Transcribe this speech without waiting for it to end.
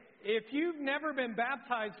If you've never been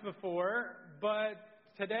baptized before, but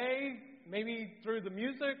today, maybe through the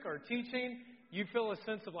music or teaching, you feel a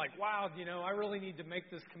sense of like, wow, I really need to make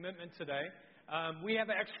this commitment today. We have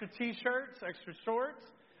extra T-shirts, extra shorts.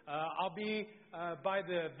 I'll be by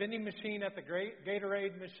the vending machine at the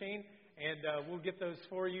Gatorade machine, and we'll get those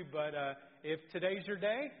for you. But if today's your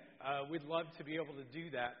day, we'd love to be able to do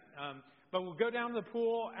that. But we'll go down to the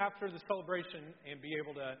pool after the celebration and be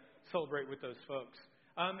able to celebrate with those folks.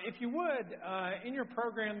 If you would, in your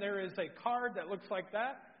program there is a card that looks like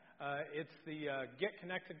that. It's the Get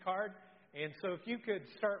Connected card. And so if you could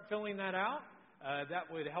start filling that out,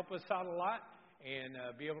 that would help us out a lot and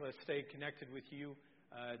be able to stay connected with you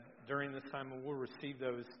during this time. And we'll receive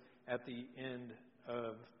those at the end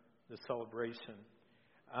of the celebration.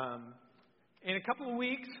 In a couple of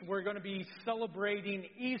weeks, we're going to be celebrating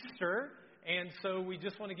Easter. And so we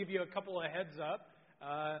just want to give you a couple of heads up.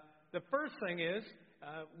 The first thing is,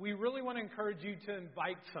 we really want to encourage you to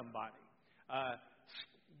invite somebody.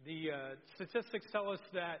 The statistics tell us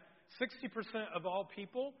that 60% of all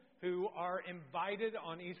people who are invited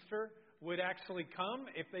on Easter would actually come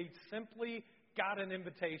if they simply got an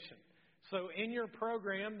invitation. So in your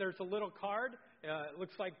program, there's a little card. It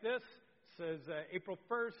looks like this. It says April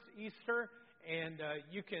 1st, Easter. And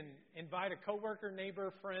you can invite a coworker,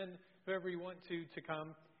 neighbor, friend, whoever you want to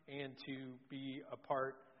come and to be a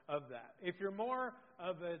part of that. If you're more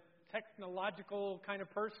of a technological kind of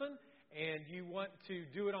person and you want to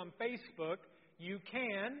do it on Facebook, you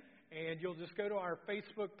can, and you'll just go to our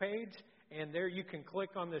Facebook page, and there you can click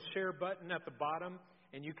on the share button at the bottom,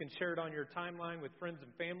 and you can share it on your timeline with friends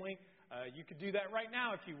and family. You can do that right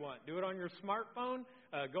now if you want. Do it on your smartphone.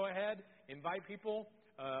 Go ahead, invite people.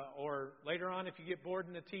 Or later on, if you get bored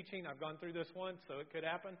in the teaching, I've gone through this once, so it could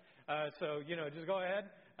happen. Just go ahead,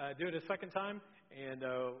 do it a second time, and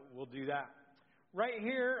we'll do that. Right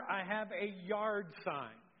here, I have a yard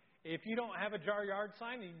sign. If you don't have a yard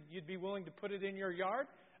sign, you'd be willing to put it in your yard.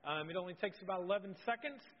 It only takes about 11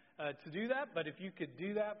 seconds to do that, but if you could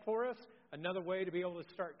do that for us, another way to be able to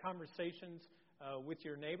start conversations with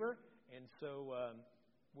your neighbor. And so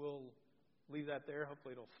we'll leave that there.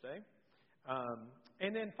 Hopefully it'll stay.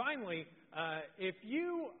 And then finally, if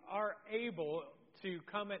you are able to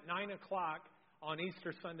come at 9 o'clock on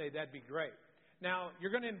Easter Sunday, that'd be great. Now, you're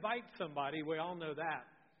going to invite somebody. We all know that.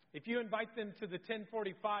 If you invite them to the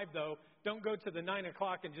 10:45, though, don't go to the 9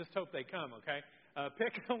 o'clock and just hope they come, okay?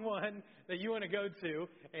 Pick someone that you want to go to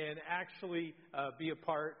and actually be a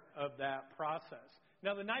part of that process.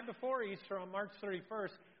 Now, the night before Easter, on March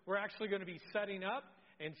 31st, we're actually going to be setting up.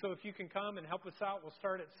 And so if you can come and help us out, we'll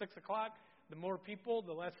start at 6 o'clock. The more people,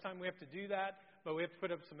 the less time we have to do that. But we have to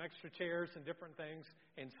put up some extra chairs and different things.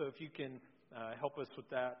 And so if you can help us with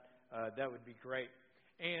that, that would be great.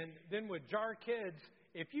 And then with Jar Kids,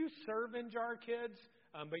 if you serve in Jar Kids,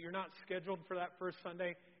 but you're not scheduled for that first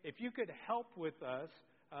Sunday, if you could help with us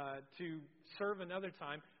to serve another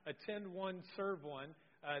time, attend one, serve one,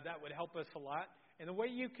 that would help us a lot. And the way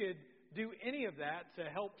you could do any of that to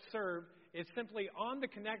help serve is simply on the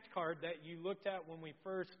Connect card that you looked at when we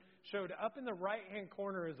first showed. Up in the right-hand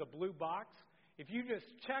corner is a blue box. If you just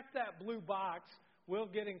check that blue box, we'll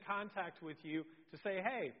get in contact with you to say,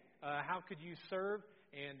 hey, how could you serve?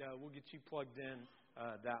 And we'll get you plugged in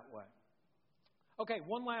that way. Okay,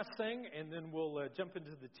 one last thing, and then we'll jump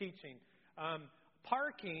into the teaching.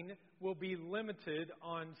 Parking will be limited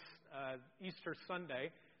on Easter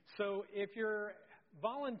Sunday. So if you're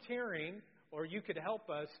volunteering or you could help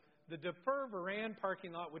us, the Defer Varan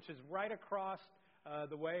parking lot, which is right across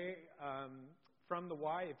the way from the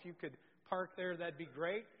Y, if you could park there, that'd be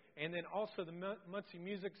great. And then also the Muncie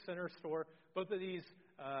Music Center store. Both of these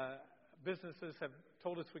businesses have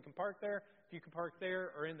told us we can park there. If you can park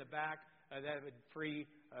there or in the back, that would free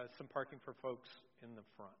some parking for folks in the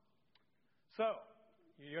front. So,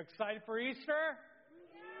 you excited for Easter?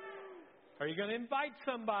 Yeah. Are you going to invite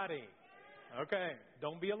somebody? Yeah. Okay.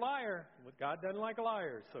 Don't be a liar. God doesn't like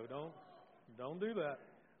liars, so don't do that.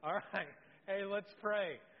 All right. Hey, let's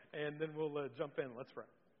pray, and then we'll jump in. Let's pray.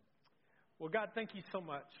 Well, God, thank you so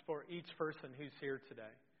much for each person who's here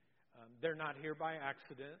today. They're not here by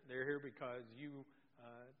accident. They're here because you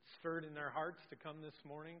stirred in their hearts to come this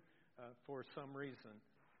morning for some reason.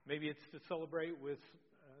 Maybe it's to celebrate with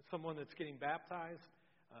someone that's getting baptized.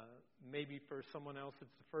 Maybe for someone else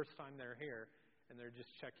it's the first time they're here and they're just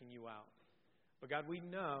checking you out. But God, we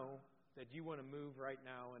know that you want to move right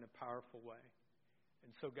now in a powerful way. And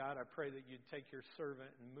so, God, I pray that you'd take your servant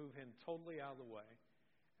and move him totally out of the way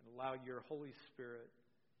and allow your Holy Spirit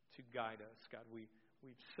to guide us. God, we've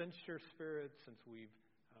sensed your Spirit since we've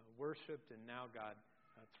worshiped, and now, God,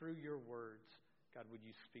 through your words, God, would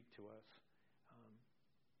you speak to us?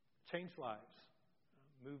 Change lives.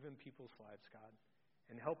 Move in people's lives, God.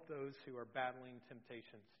 And help those who are battling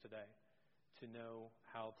temptations today to know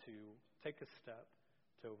how to take a step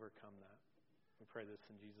to overcome that. We pray this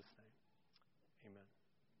in Jesus' name. Amen.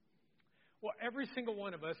 Well, every single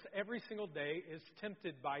one of us, every single day is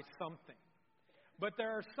tempted by something. But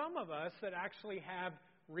there are some of us that actually have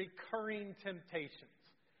recurring temptations.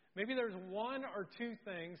 Maybe there's one or two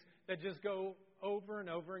things that just go over and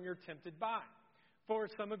over and you're tempted by. For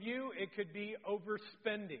some of you, it could be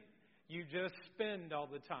overspending. You just spend all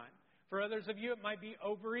the time. For others of you, it might be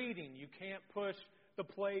overeating. You can't push the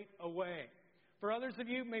plate away. For others of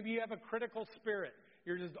you, maybe you have a critical spirit.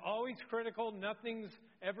 You're just always critical. Nothing's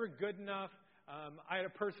ever good enough. I had a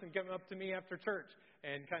person come up to me after church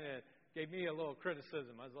and kind of gave me a little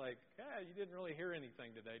criticism. I was like, "Yeah, you didn't really hear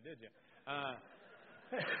anything today, did you?"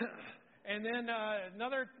 And then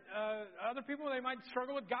other people, they might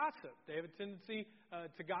struggle with gossip. They have a tendency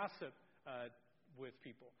to gossip with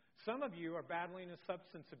people. Some of you are battling a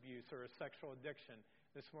substance abuse or a sexual addiction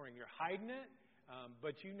this morning. You're hiding it,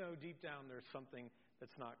 but you know deep down there's something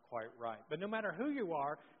that's not quite right. But no matter who you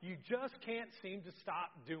are, you just can't seem to stop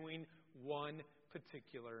doing one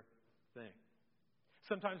particular thing.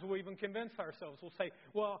 Sometimes we'll even convince ourselves. We'll say,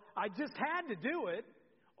 "Well, I just had to do it."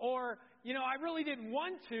 Or, "I really didn't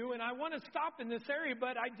want to, and I want to stop in this area,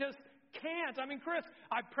 but I just can't. I mean, Chris,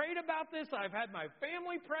 I prayed about this. I've had my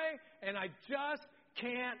family pray, and I just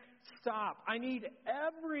can't stop. I need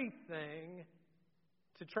everything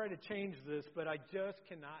to try to change this, but I just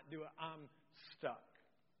cannot do it. I'm stuck."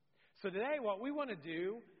 So today, what we want to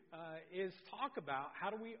do is talk about how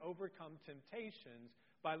do we overcome temptations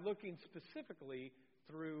by looking specifically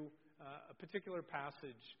through a particular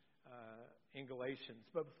passage in Galatians.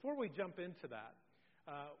 But before we jump into that,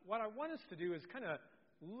 what I want us to do is kind of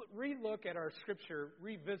re-look at our scripture,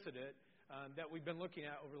 revisit it, that we've been looking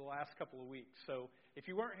at over the last couple of weeks. So if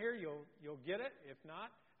you weren't here, you'll get it. If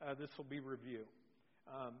not, this will be review.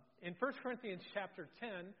 In 1 Corinthians chapter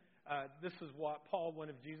 10, this is what Paul, one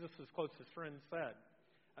of Jesus' closest friends, said.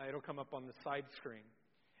 It'll come up on the side screen.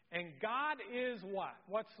 And God is what?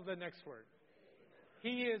 What's the next word?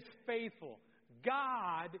 He is faithful.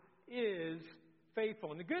 God is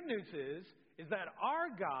faithful. And the good news is that our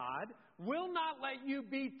God will not let you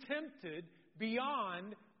be tempted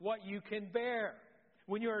beyond what you can bear.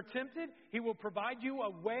 When you are tempted, He will provide you a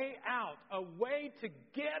way out, a way to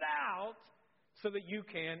get out so that you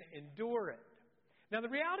can endure it. Now, the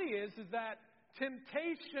reality is that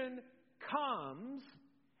temptation comes,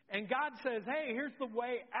 and God says, "Hey, here's the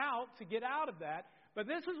way out to get out of that." But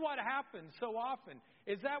this is what happens so often,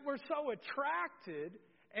 is that we're so attracted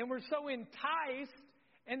and we're so enticed,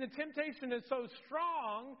 and the temptation is so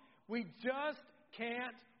strong, we just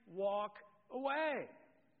can't walk away.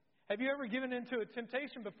 Have you ever given into a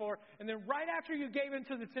temptation before, and then right after you gave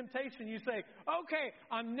into the temptation, you say, "Okay,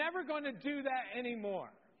 I'm never going to do that anymore"?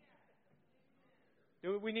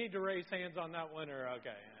 Do we need to raise hands on that one, or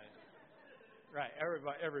okay? Right,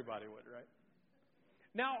 everybody would, right?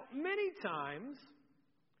 Now, many times,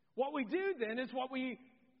 what we do then is what we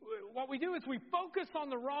do is we focus on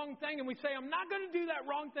the wrong thing, and we say, "I'm not going to do that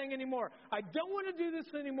wrong thing anymore. I don't want to do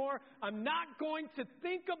this anymore. I'm not going to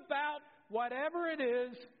think about whatever it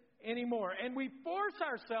is anymore." And we force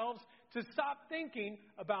ourselves to stop thinking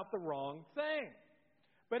about the wrong thing.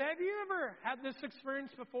 But have you ever had this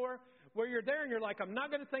experience before where you're there and you're like, "I'm not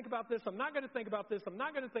going to think about this. I'm not going to think about this. I'm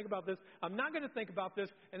not going to think about this. I'm not going to think about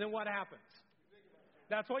this." And then what happens?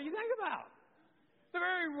 That's what you think about. The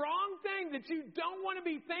very wrong thing that you don't want to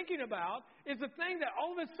be thinking about is the thing that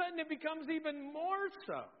all of a sudden it becomes even more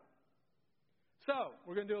so. So,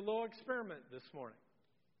 we're going to do a little experiment this morning.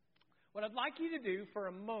 What I'd like you to do for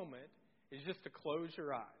a moment is just to close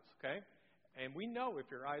your eyes, okay? And we know if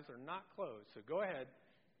your eyes are not closed, so go ahead.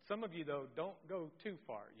 Some of you, though, don't go too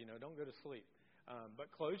far. Don't go to sleep.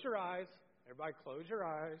 But close your eyes. Everybody close your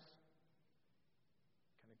eyes.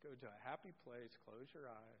 Kind of go to a happy place. Close your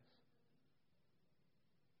eyes.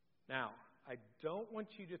 Now, I don't want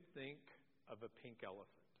you to think of a pink elephant.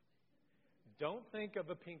 Don't think of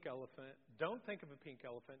a pink elephant. Don't think of a pink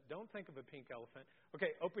elephant. Don't think of a pink elephant.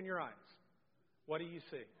 Okay, open your eyes. What do you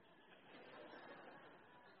see?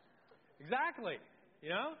 Exactly.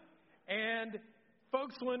 And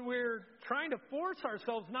folks, when we're trying to force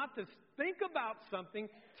ourselves not to think about something,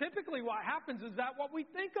 typically what happens is that what we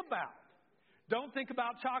think about. Don't think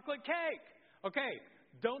about chocolate cake. Okay,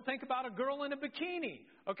 don't think about a girl in a bikini.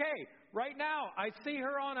 Okay, right now I see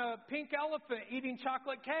her on a pink elephant eating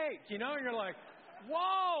chocolate cake, and you're like,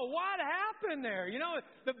 whoa, what happened there? You know,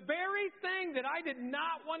 the very thing that I did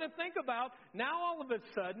not want to think about, now all of a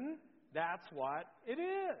sudden, that's what it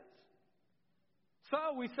is.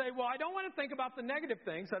 So we say, well, I don't want to think about the negative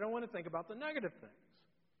things. I don't want to think about the negative things.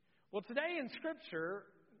 Well, today in Scripture,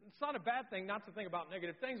 it's not a bad thing not to think about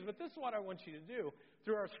negative things, but this is what I want you to do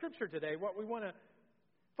through our Scripture today. What we want to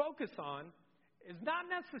focus on is not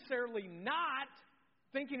necessarily not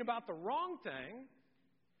thinking about the wrong thing,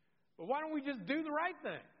 but why don't we just do the right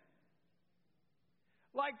thing?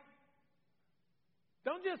 Like,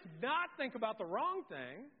 don't just not think about the wrong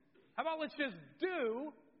thing. How about let's just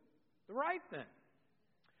do the right thing?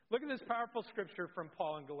 Look at this powerful scripture from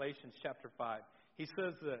Paul in Galatians chapter 5. He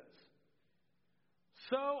says this.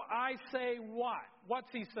 So I say what?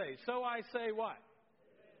 What's he say? So I say what?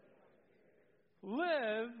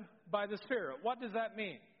 Live by the Spirit. What does that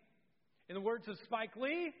mean? In the words of Spike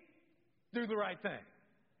Lee, do the right thing.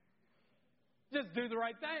 Just do the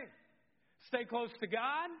right thing. Stay close to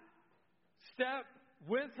God. Step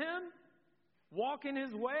with Him. Walk in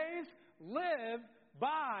His ways. Live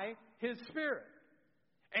by His Spirit.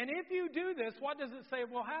 And if you do this, what does it say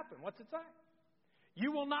will happen? What's it say?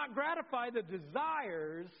 You will not gratify the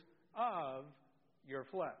desires of your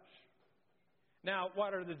flesh. Now,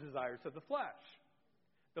 what are the desires of the flesh?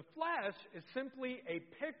 The flesh is simply a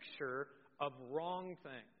picture of wrong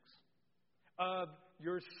things, of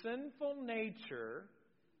your sinful nature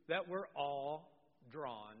that we're all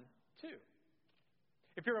drawn to.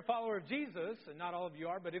 If you're a follower of Jesus, and not all of you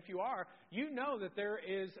are, but if you are, you know that there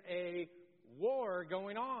is a war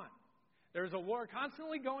going on. There's a war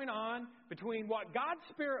constantly going on between what God's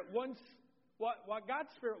Spirit wants, what God's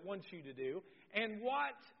Spirit wants you to do, and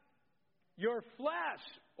what your flesh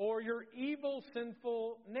or your evil,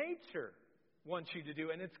 sinful nature wants you to do.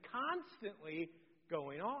 And it's constantly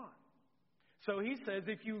going on. So he says,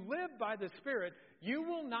 if you live by the Spirit, you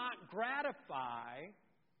will not gratify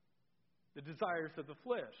the desires of the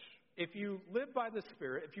flesh. If you live by the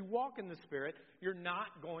Spirit, if you walk in the Spirit, you're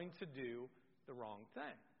not going to do the wrong thing.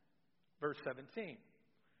 Verse 17.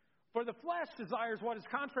 For the flesh desires what is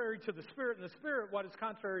contrary to the Spirit, and the Spirit what is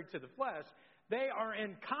contrary to the flesh. They are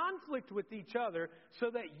in conflict with each other,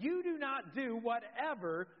 so that you do not do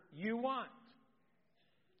whatever you want.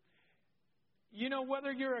 You know,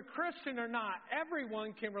 whether you're a Christian or not,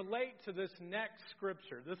 everyone can relate to this next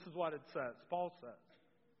scripture. This is what it says. Paul says,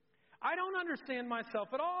 I don't understand myself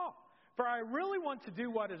at all, for I really want to do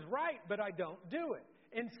what is right, but I don't do it.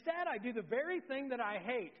 Instead, I do the very thing that I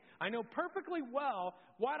hate. I know perfectly well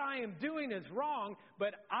what I am doing is wrong,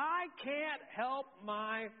 but I can't help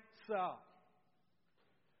myself.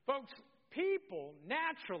 Folks, people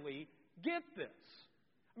naturally get this.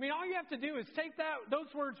 I mean, all you have to do is take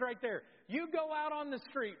those words right there. You go out on the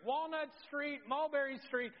street, Walnut Street, Mulberry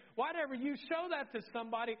Street, whatever, you show that to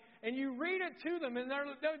somebody and you read it to them and they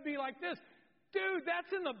would be like this, dude,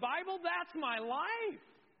 that's in the Bible, that's my life.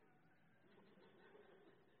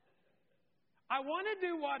 I want to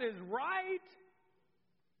do what is right,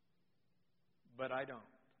 but I don't.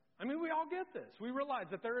 I mean, we all get this. We realize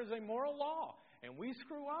that there is a moral law, and we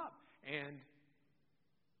screw up, and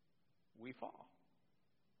we fall.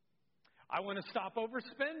 I want to stop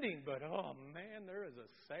overspending, but oh man, there is a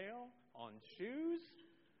sale on shoes.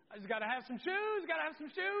 I just got to have some shoes,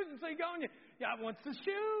 and so you go and I want the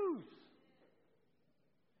shoes.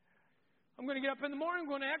 I'm going to get up in the morning, I'm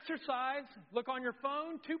going to exercise, look on your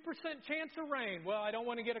phone, 2% chance of rain. Well, I don't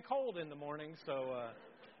want to get a cold in the morning, so I'm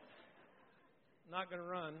not going to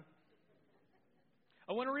run.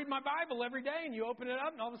 I want to read my Bible every day, and you open it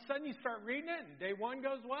up, and all of a sudden you start reading it, and day 1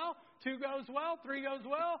 goes well, 2 goes well, 3 goes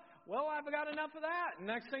well. Well, I've got enough of that. And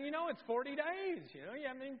next thing you know, it's 40 days. You know, you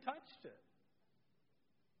haven't even touched it.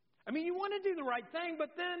 I mean, you want to do the right thing,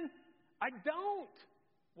 but then I don't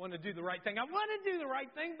want to do the right thing. I want to do the right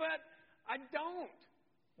thing, but I don't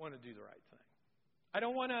want to do the right thing. I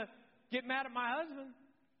don't want to get mad at my husband.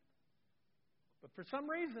 But for some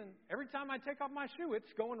reason, every time I take off my shoe,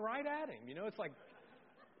 it's going right at him. You know, it's like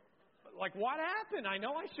what happened? I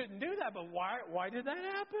know I shouldn't do that, but why did that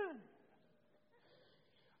happen?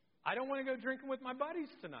 I don't want to go drinking with my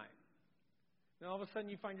buddies tonight. Then all of a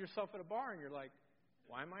sudden you find yourself at a bar and you're like,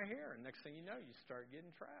 why am I here? And next thing you know, you start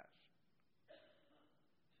getting trashed.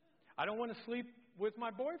 I don't want to sleep with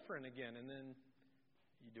my boyfriend again, and then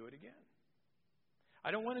you do it again.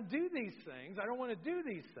 I don't want to do these things. I don't want to do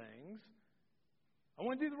these things. I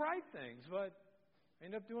want to do the right things, but I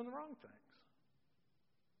end up doing the wrong things.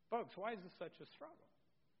 Folks, why is this such a struggle?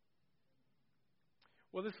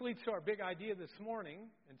 Well, this leads to our big idea this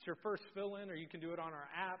morning. It's your first fill-in, or you can do it on our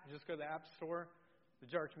app. Just go to the App Store, the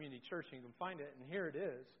Jar Community Church, and you can find it. And here it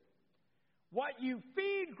is. What you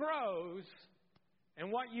feed grows,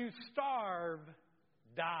 and what you starve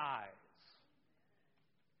dies.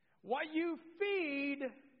 What you feed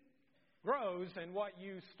grows, and what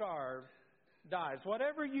you starve dies.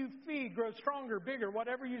 Whatever you feed grows stronger, bigger.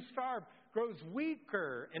 Whatever you starve grows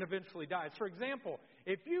weaker and eventually dies. For example,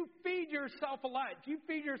 if you feed yourself a lot, if you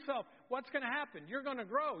feed yourself, what's going to happen? You're going to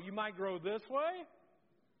grow. You might grow this way.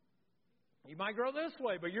 You might grow this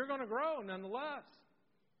way, but you're going to grow nonetheless.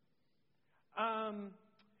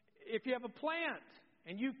 If you have a plant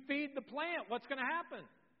and you feed the plant, what's going to happen?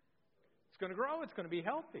 It's going to grow. It's going to be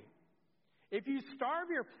healthy. If you starve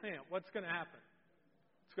your plant, what's going to happen?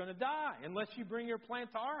 It's going to die unless you bring your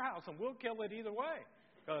plant to our house, and we'll kill it either way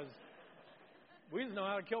because we just know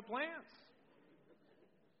how to kill plants.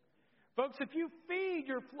 Folks, if you feed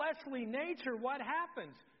your fleshly nature, what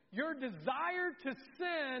happens? Your desire to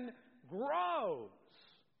sin grows.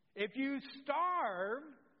 If you starve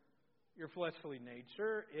your fleshly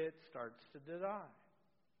nature, it starts to die.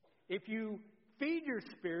 If you feed your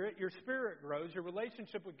spirit grows, your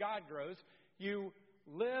relationship with God grows, you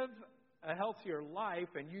live a healthier life,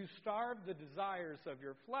 and you starve the desires of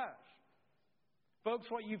your flesh. Folks,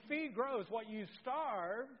 what you feed grows, what you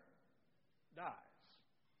starve dies.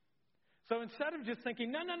 So instead of just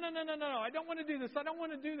thinking, no, I don't want to do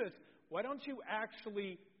this, why don't you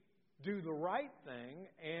actually do the right thing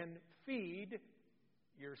and feed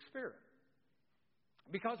your spirit?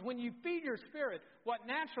 Because when you feed your spirit, what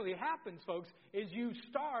naturally happens, folks, is you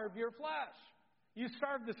starve your flesh. You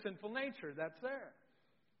starve the sinful nature that's there.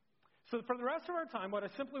 So for the rest of our time, what I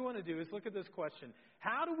simply want to do is look at this question.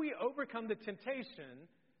 How do we overcome the temptation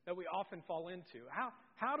that we often fall into?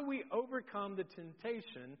 How do we overcome the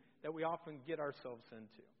temptation that we often get ourselves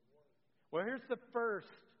into? Well, here's the first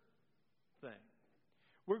thing.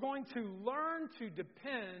 We're going to learn to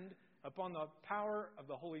depend upon the power of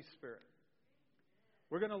the Holy Spirit.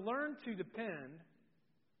 We're going to learn to depend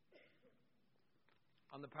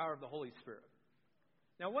on the power of the Holy Spirit.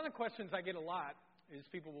 Now, one of the questions I get a lot is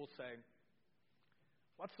people will say,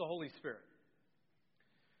 what's the Holy Spirit?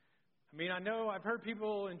 I mean, I know I've heard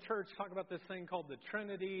people in church talk about this thing called the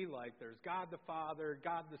Trinity, like there's God the Father,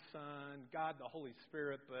 God the Son, God the Holy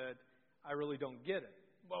Spirit, but I really don't get it.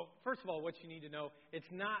 Well, first of all, what you need to know,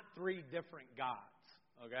 it's not three different gods,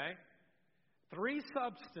 okay? Three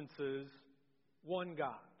substances, one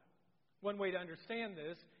God. One way to understand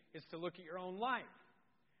this is to look at your own life.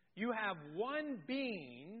 You have one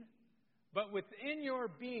being, but within your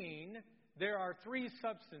being, there are three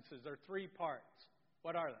substances or three parts.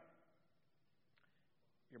 What are they?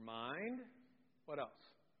 Your mind. What else?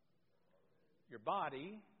 Your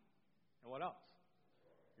body. And what else?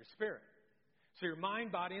 Your spirit. So your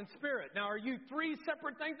mind, body, and spirit. Now, are you three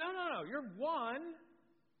separate things? No. You're one,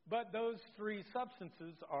 but those three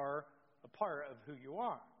substances are a part of who you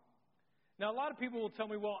are. Now, a lot of people will tell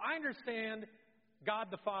me, well, I understand God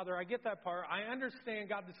the Father. I get that part. I understand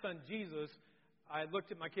God the Son, Jesus. I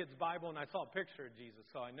looked at my kid's Bible and I saw a picture of Jesus,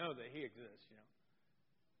 so I know that He exists, you know.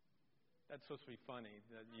 That's supposed to be funny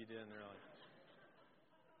that you didn't really.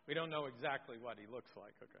 We don't know exactly what He looks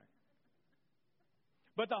like, okay.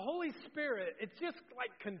 But the Holy Spirit, it's just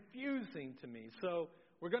like confusing to me. So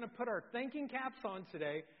we're going to put our thinking caps on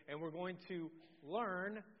today and we're going to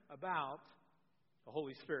learn about the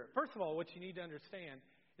Holy Spirit. First of all, what you need to understand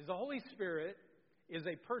is the Holy Spirit is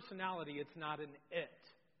a personality. It's not an it.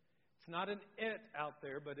 It's not an it out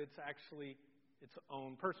there, but it's actually its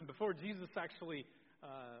own person. Before Jesus actually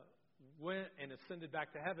went and ascended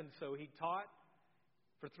back to heaven, so He taught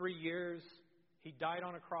for 3 years. He died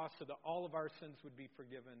on a cross so that all of our sins would be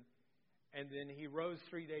forgiven. And then He rose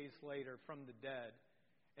 3 days later from the dead.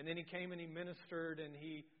 And then He came and He ministered and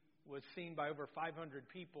He was seen by over 500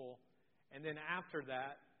 people. And then after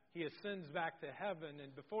that, He ascends back to heaven.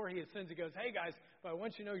 And before He ascends, He goes, hey guys, but I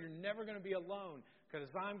want you to know you're never going to be alone because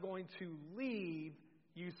I'm going to leave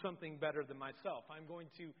you something better than myself. I'm going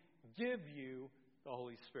to give you the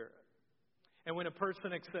Holy Spirit. And when a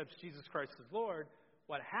person accepts Jesus Christ as Lord,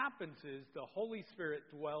 what happens is the Holy Spirit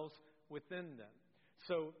dwells within them.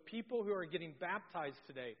 So people who are getting baptized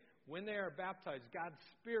today, when they are baptized, God's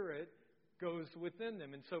Spirit goes within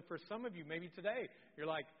them. And so for some of you, maybe today, you're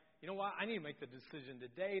like, you know what, I need to make the decision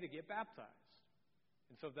today to get baptized.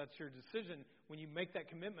 And so if that's your decision, when you make that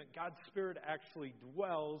commitment, God's Spirit actually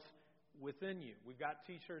dwells within you. We've got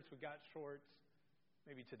T-shirts, we've got shorts.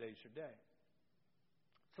 Maybe today's your day.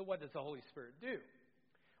 So what does the Holy Spirit do?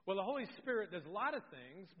 Well, the Holy Spirit does a lot of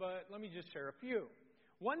things, but let me just share a few.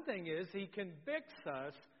 One thing is He convicts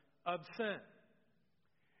us of sin.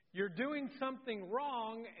 You're doing something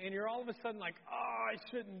wrong, and you're all of a sudden like, oh, I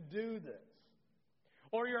shouldn't do this.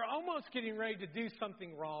 Or you're almost getting ready to do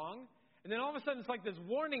something wrong. And then all of a sudden it's like this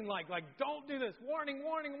warning light, like, don't do this. Warning,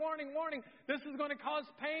 warning, warning, warning. This is going to cause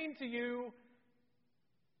pain to you.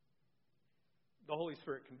 The Holy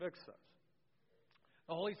Spirit convicts us.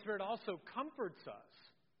 The Holy Spirit also comforts us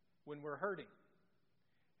when we're hurting.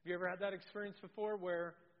 Have you ever had that experience before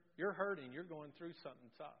where you're hurting, you're going through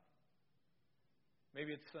something tough?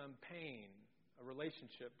 Maybe it's some pain, a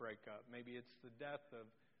relationship breakup. Maybe it's the death of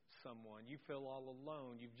someone. You feel all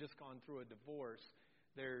alone. You've just gone through a divorce.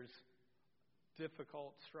 There's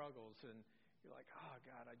difficult struggles, and you're like, oh,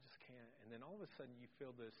 God, I just can't. And then all of a sudden you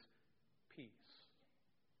feel this peace.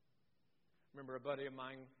 Remember a buddy of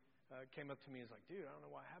mine came up to me and was like, dude, I don't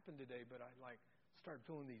know what happened today, but I started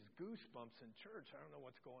feeling these goosebumps in church. I don't know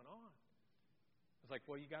what's going on. I was like,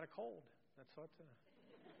 well, you got a cold. That's what.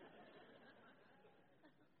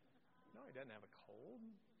 No, he doesn't have a cold.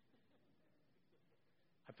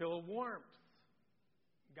 I feel a warmth.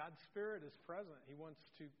 God's Spirit is present. He wants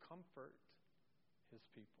to comfort His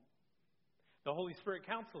people. The Holy Spirit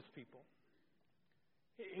counsels people.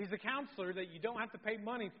 He's a counselor that you don't have to pay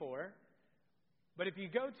money for. But if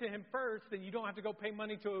you go to Him first, then you don't have to go pay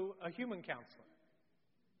money to a human counselor.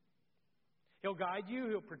 He'll guide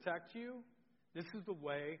you. He'll protect you. This is the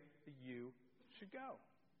way that you should go.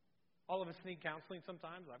 All of us need counseling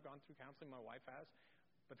sometimes. I've gone through counseling. My wife has.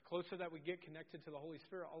 But the closer that we get connected to the Holy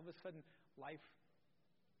Spirit, all of a sudden life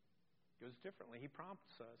goes differently. He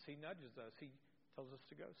prompts us. He nudges us. He tells us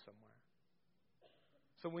to go somewhere.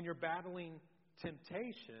 So when you're battling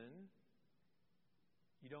temptation,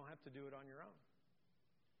 you don't have to do it on your own.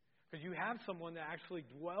 Because you have someone that actually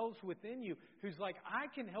dwells within you who's like, I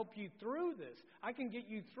can help you through this. I can get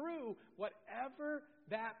you through whatever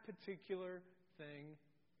that particular thing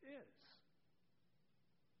is.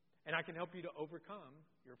 And I can help you to overcome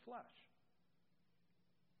your flesh.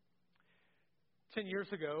 10 years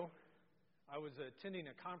ago, I was attending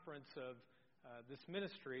a conference of this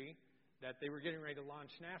ministry that they were getting ready to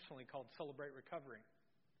launch nationally called Celebrate Recovery.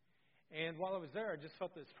 And while I was there, I just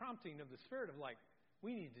felt this prompting of the Spirit of like,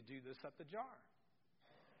 we need to do this at the jar.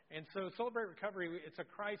 And so Celebrate Recovery, it's a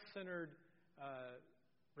Christ-centered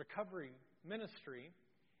recovery ministry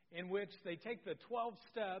in which they take the 12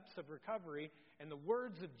 steps of recovery and the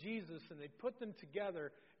words of Jesus and they put them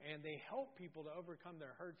together and they help people to overcome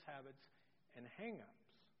their hurts, habits, and hang-ups.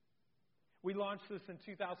 We launched this in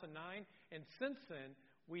 2009, and since then,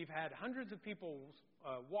 we've had hundreds of people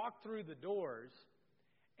walk through the doors,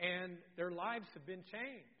 and their lives have been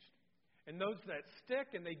changed. And those that stick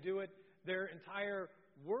and they do it, their entire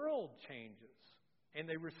world changes, and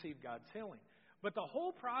they receive God's healing. But the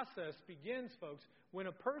whole process begins, folks, when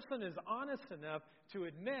a person is honest enough to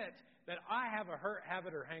admit that I have a hurt,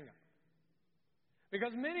 habit, or hang-up.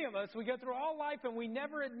 Because many of us, we go through all life and we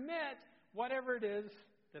never admit whatever it is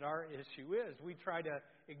that our issue is. We try to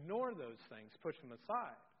ignore those things, push them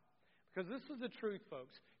aside. Because this is the truth,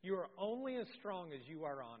 folks. You are only as strong as you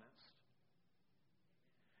are honest.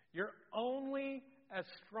 You're only as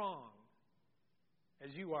strong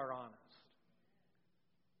as you are honest.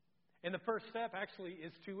 And the first step actually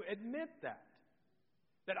is to admit that.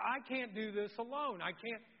 That I can't do this alone. I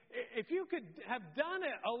can't. If you could have done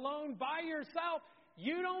it alone by yourself,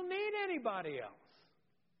 you don't need anybody else.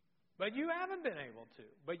 But you haven't been able to.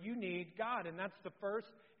 But you need God, and that's the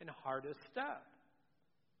first and hardest step.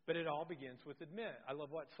 But it all begins with admit. I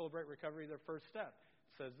love what Celebrate Recovery, their first step,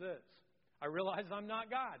 says this. I realize I'm not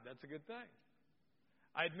God. That's a good thing.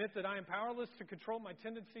 I admit that I am powerless to control my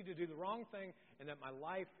tendency to do the wrong thing and that my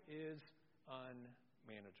life is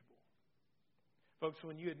unmanageable. Folks,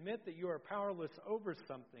 when you admit that you are powerless over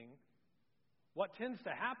something, what tends to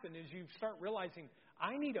happen is you start realizing,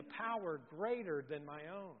 I need a power greater than my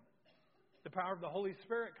own. The power of the Holy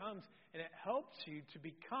Spirit comes and it helps you to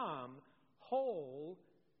become whole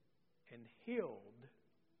and healed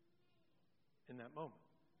in that moment.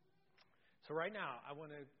 So right now, I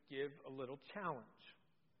want to give a little challenge.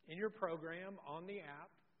 In your program, on the app,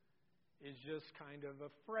 is just kind of a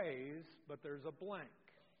phrase, but there's a blank.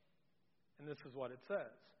 And this is what it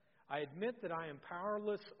says. I admit that I am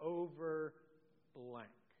powerless over blank.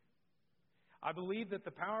 I believe that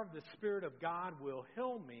the power of the Spirit of God will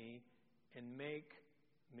heal me and make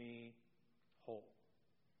me whole.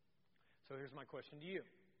 So here's my question to you.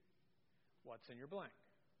 What's in your blank?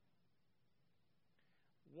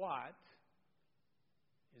 What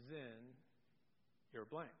is in your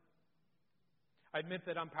blank? I admit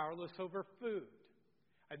that I'm powerless over food.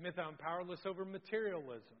 I admit that I'm powerless over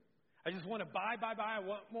materialism. I just want to buy. I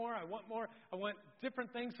want more. I want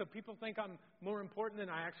different things so people think I'm more important than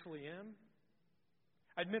I actually am.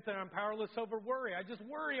 I admit that I'm powerless over worry. I just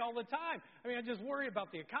worry all the time. I just worry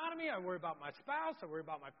about the economy. I worry about my spouse. I worry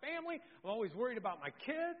about my family. I'm always worried about my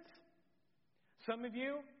kids. Some of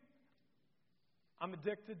you, I'm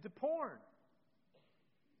addicted to porn.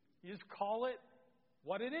 You just call it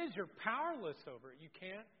what it is. You're powerless over it. You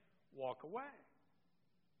can't walk away.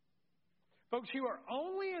 Folks, you are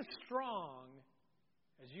only as strong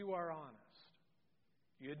as you are honest.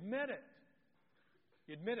 You admit it.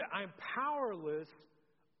 You admit it. I am powerless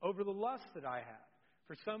over the lust that I have.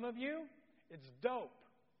 For some of you, it's dope.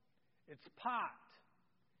 It's pot.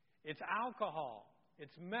 It's alcohol.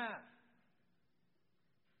 It's meth.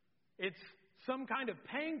 It's some kind of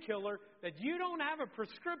painkiller that you don't have a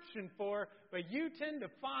prescription for, but you tend to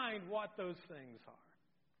find what those things are.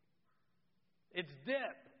 It's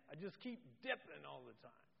dip. I just keep dipping all the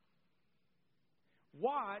time.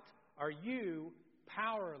 What are you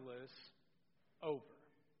powerless over?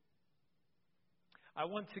 I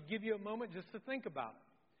want to give you a moment just to think about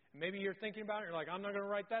it. Maybe you're thinking about it, you're like, I'm not going to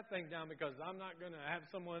write that thing down because I'm not going to have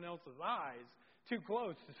someone else's eyes too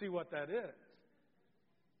close to see what that is.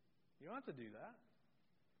 You don't have to do that.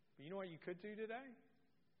 But you know what you could do today?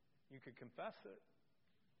 You could confess it.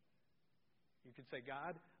 You could say,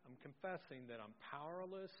 God, I'm confessing that I'm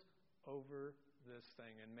powerless over this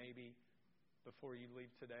thing. And maybe before you leave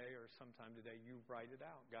today or sometime today, you write it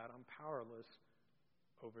out. God, I'm powerless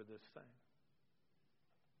over this thing.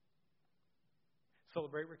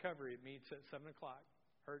 Celebrate Recovery. It meets at 7 o'clock.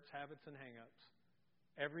 Hurts, Habits, and Hang-Ups.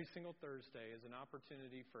 Every single Thursday is an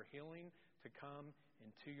opportunity for healing to come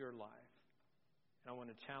into your life. And I want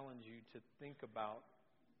to challenge you to think about,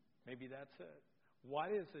 maybe that's it.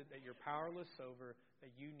 What is it that you're powerless over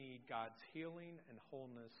that you need God's healing and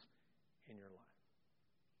wholeness in your life?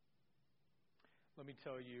 Let me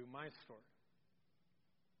tell you my story.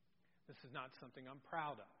 This is not something I'm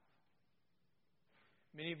proud of.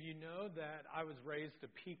 Many of you know that I was raised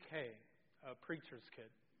a PK, a preacher's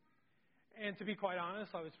kid. And to be quite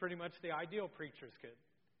honest, I was pretty much the ideal preacher's kid.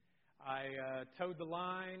 I towed the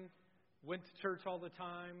line, went to church all the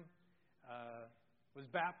time, was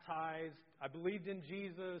baptized. I believed in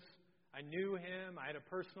Jesus. I knew Him. I had a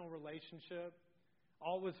personal relationship.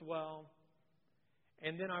 All was well.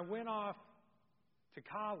 And then I went off to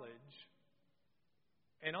college,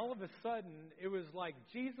 and all of a sudden, it was like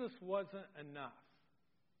Jesus wasn't enough.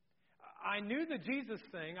 I knew the Jesus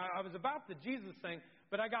thing. I was about the Jesus thing,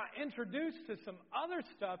 but I got introduced to some other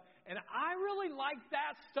stuff, and I really liked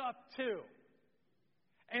that stuff too.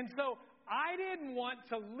 And so I didn't want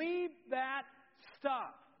to leave that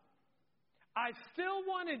stuff. I still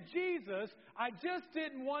wanted Jesus. I just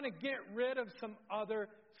didn't want to get rid of some other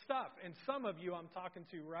stuff. And some of you I'm talking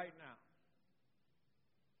to right now.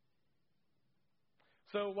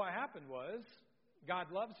 So what happened was,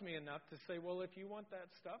 God loves me enough to say, well, if you want that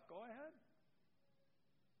stuff, go ahead.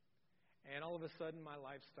 And all of a sudden, my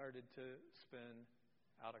life started to spin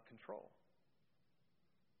out of control.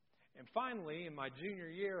 And finally, in my junior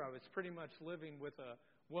year, I was pretty much living with a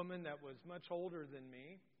woman that was much older than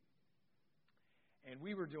me. And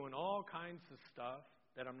we were doing all kinds of stuff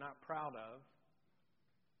that I'm not proud of.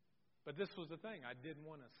 But this was the thing. I didn't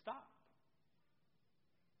want to stop.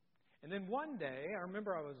 And then one day, I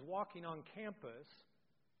remember I was walking on campus,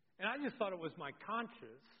 and I just thought it was my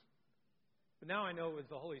conscience. But now I know it was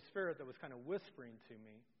the Holy Spirit that was kind of whispering to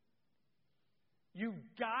me. You've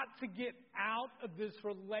got to get out of this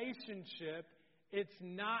relationship. It's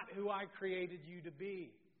not who I created you to be.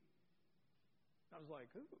 I was like,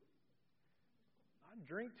 ooh, I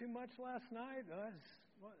drank too much last night?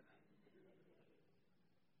 What?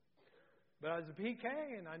 But I was a PK,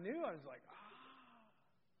 and I knew. I was like,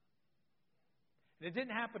 And it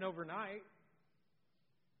didn't happen overnight.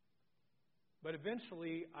 But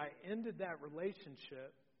eventually, I ended that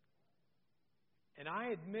relationship, and I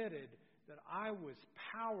admitted that I was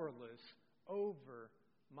powerless over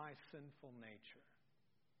my sinful nature.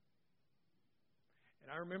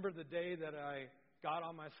 And I remember the day that I got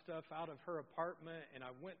all my stuff out of her apartment, and I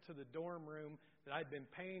went to the dorm room that I'd been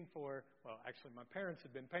paying for. Well, actually, my parents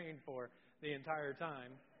had been paying for the entire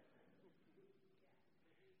time.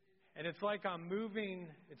 And it's like I'm moving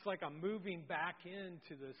back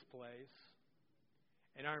into this place.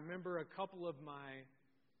 And I remember a couple of my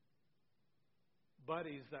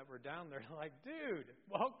buddies that were down there like, dude,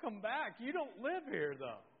 welcome back. You don't live here,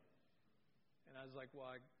 though. And I was like, well,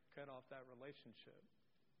 I cut off that relationship.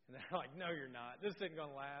 And they're like, no, you're not. This isn't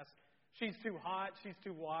going to last. She's too hot. She's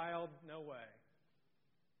too wild. No way.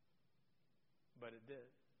 But it did.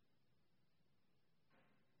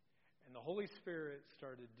 And the Holy Spirit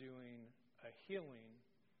started doing a healing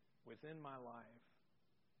within my life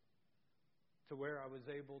to where I was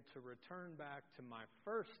able to return back to my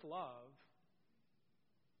first love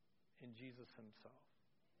in Jesus himself.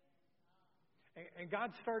 And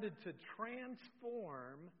God started to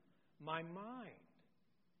transform my mind.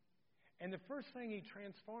 And the first thing he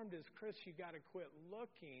transformed is, Chris, you got to quit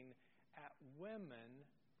looking at women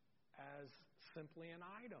as simply an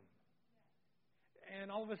item. And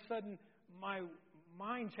all of a sudden, my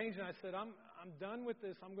mind changed, and I said, I'm done with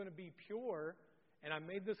this. I'm going to be pure. And I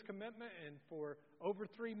made this commitment, and for over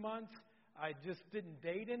 3 months, I just didn't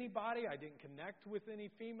date anybody. I didn't connect with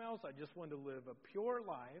any females. I just wanted to live a pure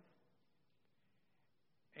life.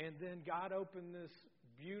 And then God opened this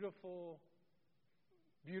beautiful,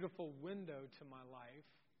 beautiful window to my life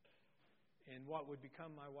in what would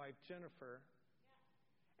become my wife, Jennifer.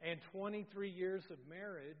 And 23 years of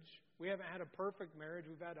marriage. We haven't had a perfect marriage.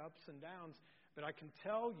 We've had ups and downs. But I can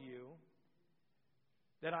tell you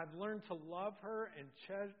that I've learned to love her and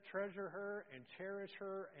treasure her and cherish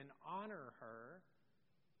her and honor her,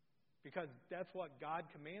 because that's what God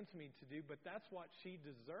commands me to do, but that's what she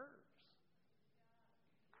deserves.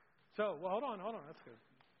 So, well, hold on. That's good.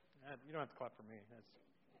 You don't have to clap for me.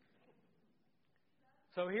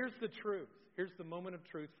 So here's the truth. Here's the moment of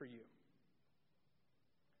truth for you.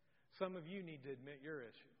 Some of you need to admit your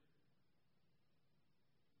issue.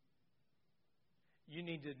 You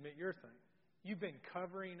need to admit your thing. You've been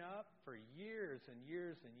covering up for years and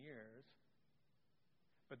years and years.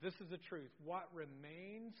 But this is the truth. What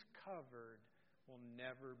remains covered will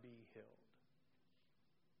never be healed.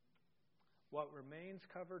 What remains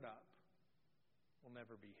covered up will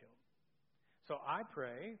never be healed. So I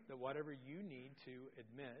pray that whatever you need to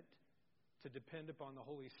admit, to depend upon the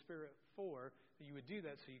Holy Spirit for, that you would do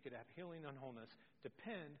that so you could have healing and wholeness.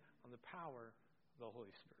 Depend on the power of the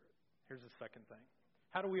Holy Spirit. Here's the second thing.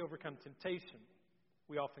 How do we overcome temptation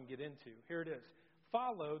we often get into? Here it is.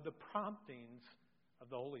 Follow the promptings of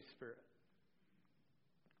the Holy Spirit.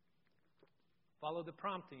 Follow the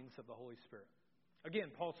promptings of the Holy Spirit.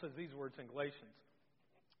 Again, Paul says these words in Galatians.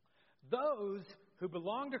 Those who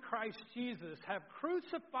belong to Christ Jesus have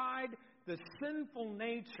crucified the sinful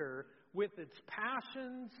nature with its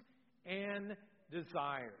passions and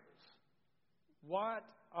desires. What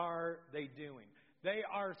are they doing? They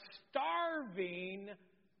are starving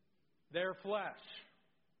their flesh.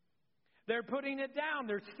 They're putting it down.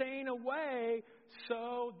 They're staying away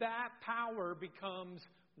so that power becomes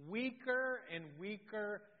weaker and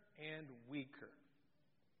weaker and weaker.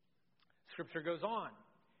 Scripture goes on.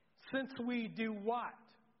 Since we do what?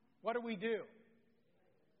 What do we do?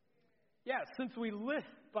 Yeah, since we live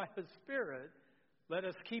by the Spirit, let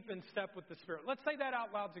us keep in step with the Spirit. Let's say that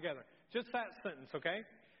out loud together. Just that sentence, okay?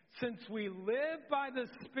 Since we live by the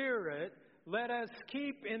Spirit, let us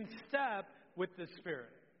keep in step with the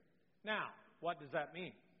Spirit. Now, what does that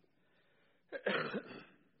mean?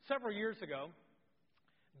 Several years ago,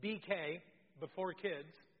 BK, before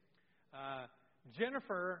kids,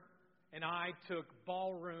 Jennifer and I took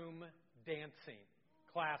ballroom dancing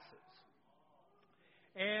classes.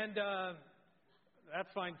 And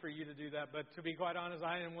that's fine for you to do that, but to be quite honest,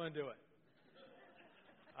 I didn't want to do it.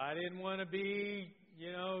 I didn't want to be,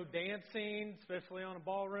 dancing, especially on a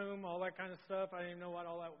ballroom, all that kind of stuff. I didn't even know what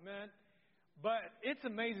all that meant. But it's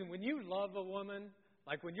amazing. When you love a woman,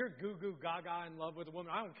 like when you're goo-goo gaga in love with a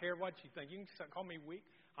woman, I don't care what you think. You can call me weak.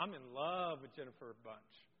 I'm in love with Jennifer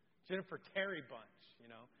Bunch. Jennifer Terry Bunch,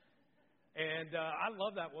 And I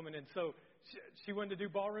love that woman. And so she wanted to do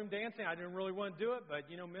ballroom dancing. I didn't really want to do it, but,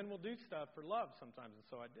 men will do stuff for love sometimes, and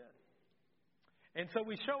so I did. And so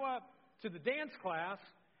we show up to the dance class,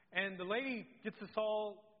 and the lady gets us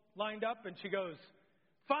all lined up, and she goes,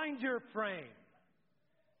 "Find your frame."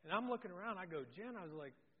 And I'm looking around. I go, "Jen," I was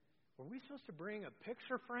like, "Were we supposed to bring a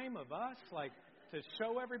picture frame of us, like, to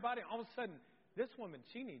show everybody?" All of a sudden, this woman,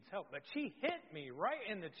 she needs help. But she hit me right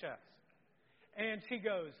in the chest. And she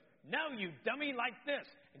goes, "No, you dummy," like this.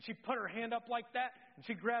 And she put her hand up like that. And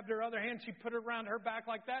she grabbed her other hand. She put it around her back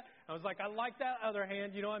like that. I was like, "I like that other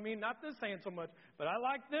hand, you know what I mean? Not this hand so much, but I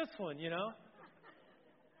like this one,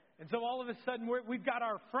 And so all of a sudden, we've got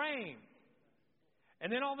our frame.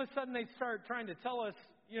 And then all of a sudden, they start trying to tell us,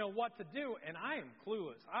 what to do. And I am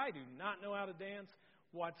clueless. I do not know how to dance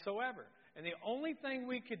whatsoever. And the only thing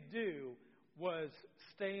we could do was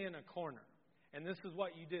stay in a corner. And this is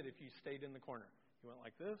what you did if you stayed in the corner. You went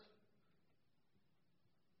like this.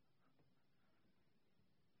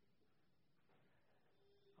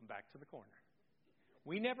 I'm back to the corner.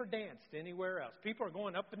 We never danced anywhere else. People are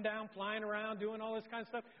going up and down, flying around, doing all this kind of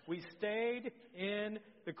stuff. We stayed in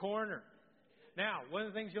the corner. Now, one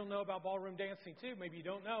of the things you'll know about ballroom dancing, too, maybe you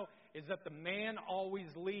don't know, is that the man always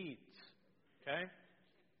leads. Okay?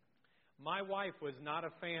 My wife was not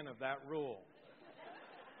a fan of that rule.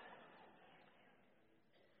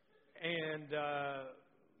 And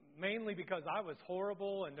mainly because I was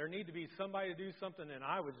horrible and there needed to be somebody to do something and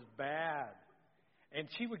I was bad. And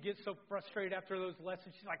she would get so frustrated after those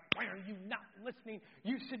lessons. She's like, why are you not listening?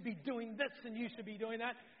 You should be doing this and you should be doing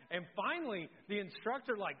that. And finally, the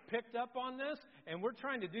instructor picked up on this, and we're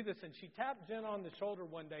trying to do this. And she tapped Jen on the shoulder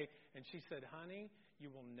one day, and she said, honey,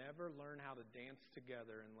 you will never learn how to dance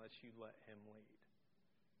together unless you let him lead.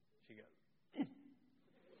 She goes,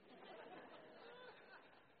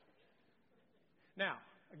 Now,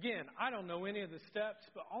 again, I don't know any of the steps,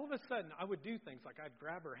 but all of a sudden I would do things like I'd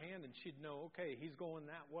grab her hand and she'd know, okay, he's going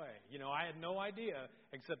that way. I had no idea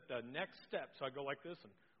except the next step. So I'd go like this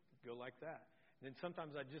and go like that. And then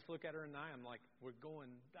sometimes I'd just look at her in the eye. I'm like, we're going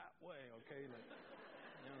that way, okay?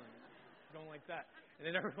 Going like that. And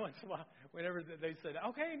then every once in a while, whenever they said,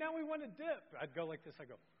 okay, now we want to dip, I'd go like this. I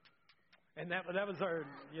go, and that was our,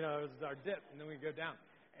 it was our dip. And then we'd go down.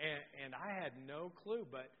 And I had no clue,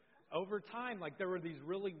 but over time, there were these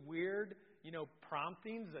really weird,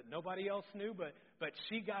 promptings that nobody else knew, but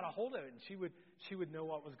she got a hold of it, and she would know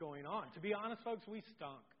what was going on. To be honest, folks, we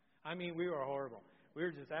stunk. I mean, we were horrible. We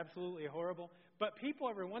were just absolutely horrible. But people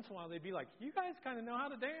every once in a while, they'd be like, you guys kind of know how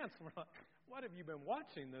to dance. And we're like, what have you been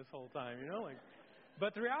watching this whole time?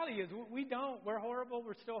 But the reality is we don't. We're horrible.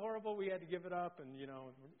 We're still horrible. We had to give it up, and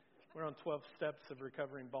we're on 12 steps of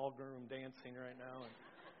recovering ballroom dancing right now.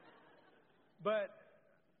 But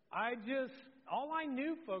all I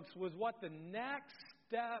knew, folks, was what the next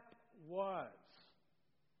step was.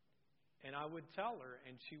 And I would tell her,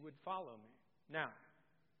 and she would follow me. Now,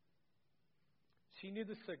 she knew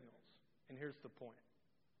the signals, and here's the point.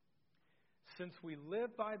 Since we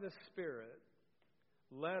live by the Spirit,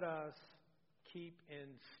 let us keep in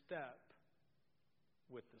step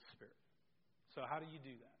with the Spirit. So how do you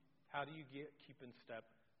do that? How do you keep in step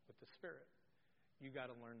with the Spirit? You got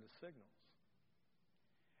to learn the signals.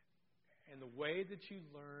 And the way that you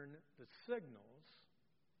learn the signals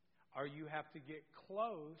are you have to get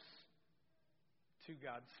close to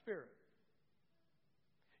God's Spirit.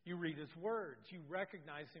 You read His words. You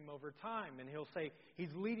recognize Him over time. And He'll say, He's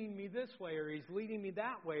leading me this way, or He's leading me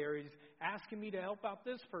that way, or He's asking me to help out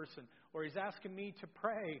this person, or He's asking me to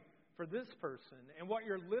pray for this person. And what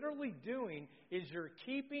you're literally doing is you're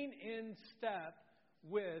keeping in step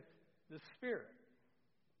with the Spirit.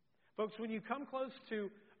 Folks, when you come close to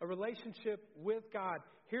a relationship with God,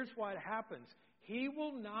 here's what happens. He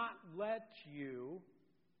will not let you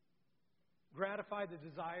gratify the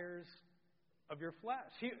desires of your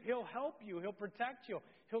flesh. He'll help you. He'll protect you.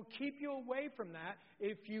 He'll keep you away from that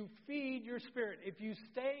if you feed your spirit, if you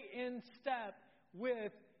stay in step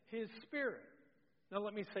with His Spirit. Now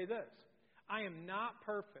let me say this. I am not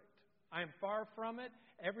perfect. I am far from it.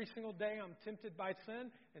 Every single day I'm tempted by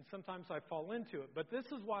sin, and sometimes I fall into it. But this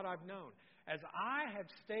is what I've known. As I have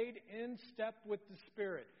stayed in step with the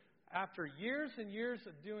Spirit, after years and years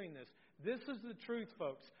of doing this, this is the truth,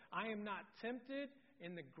 folks. I am not tempted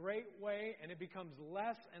in the great way, and it becomes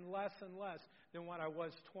less and less and less than what I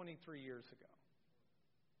was 23 years ago.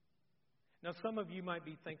 Now, some of you might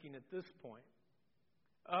be thinking at this point,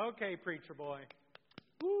 okay, preacher boy,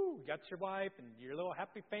 woo, got your wife and your little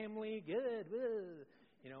happy family, good, woo,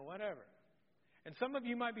 whatever. And some of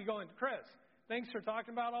you might be going, Chris, thanks for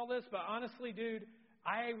talking about all this, but honestly, dude,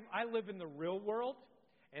 I live in the real world,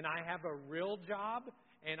 and I have a real job,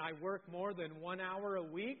 and I work more than 1 hour a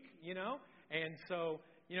week, And so,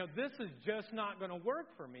 this is just not going to work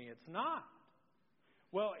for me. It's not.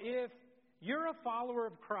 Well, if you're a follower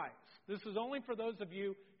of Christ, this is only for those of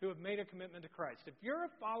you who have made a commitment to Christ. If you're a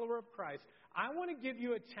follower of Christ, I want to give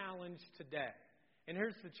you a challenge today. And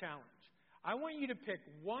here's the challenge. I want you to pick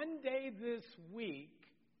one day this week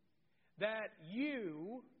that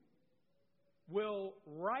you will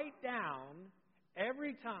write down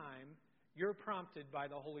every time you're prompted by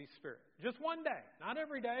the Holy Spirit. Just one day. Not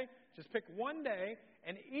every day. Just pick one day,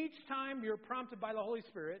 and each time you're prompted by the Holy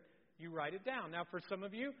Spirit, you write it down. Now, for some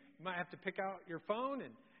of you, you might have to pick out your phone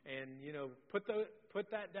and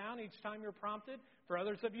put that down each time you're prompted. For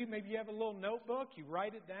others of you, maybe you have a little notebook. You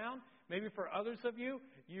write it down. Maybe for others of you,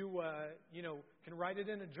 you can write it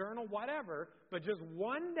in a journal, whatever. But just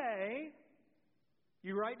one day,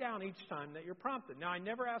 you write down each time that you're prompted. Now, I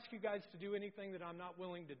never ask you guys to do anything that I'm not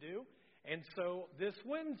willing to do. And so this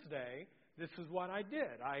Wednesday, this is what I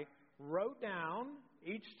did. I wrote down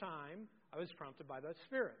each time I was prompted by the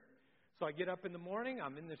Spirit. So I get up in the morning,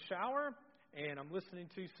 I'm in the shower, and I'm listening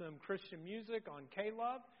to some Christian music on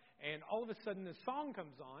K-Love, and all of a sudden this song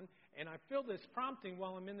comes on, and I feel this prompting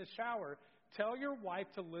while I'm in the shower, tell your wife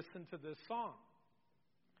to listen to this song.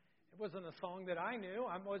 It wasn't a song that I knew.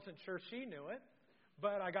 I wasn't sure she knew it.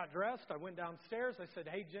 But I got dressed. I went downstairs. I said,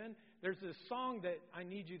 hey, Jen, there's this song that I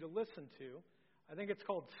need you to listen to. I think it's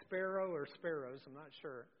called Sparrow or Sparrows. I'm not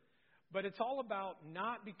sure. But it's all about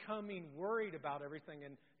not becoming worried about everything.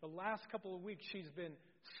 And the last couple of weeks, she's been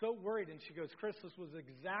so worried. And she goes, Chris, this was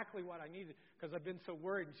exactly what I needed because I've been so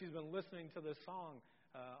worried. And she's been listening to this song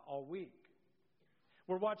all week.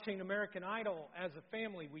 We're watching American Idol as a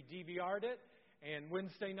family. We DVR'd it. And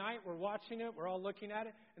Wednesday night, we're watching it. We're all looking at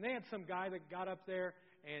it. And they had some guy that got up there,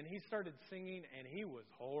 and he started singing, and he was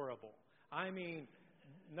horrible. I mean,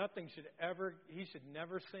 he should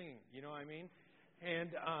never sing. You know what I mean? And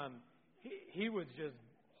he was just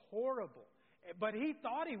horrible. But he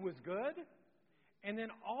thought he was good. And then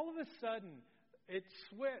all of a sudden, it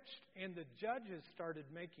switched, and the judges started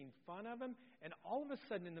making fun of him. And all of a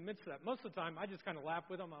sudden, in the midst of that, most of the time, I just kind of laugh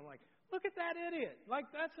with him. I'm like, look at that idiot. Like,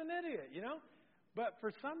 that's an idiot, you know? But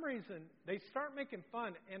for some reason, they start making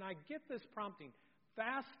fun, and I get this prompting.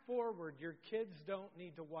 Fast forward, your kids don't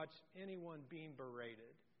need to watch anyone being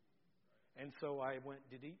berated. And so I went,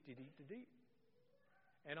 de-deet.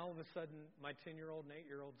 And all of a sudden, my 10-year-old and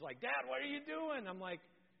 8-year-old's like, Dad, what are you doing? I'm like,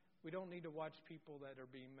 we don't need to watch people that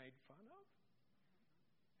are being made fun of.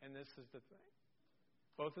 And this is the thing.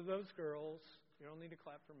 Both of those girls, you don't need to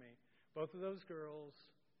clap for me, both of those girls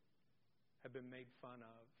have been made fun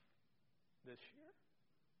of this year.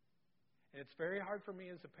 And it's very hard for me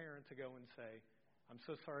as a parent to go and say, I'm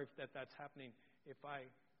so sorry that that's happening, if I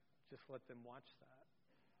just let them watch that.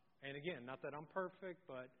 And again, not that I'm perfect,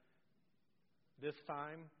 but this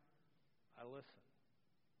time I listen.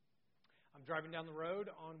 I'm driving down the road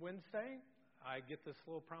on Wednesday. I get this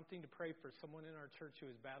little prompting to pray for someone in our church who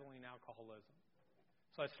is battling alcoholism.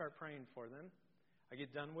 So I start praying for them. I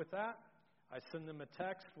get done with that. I send them a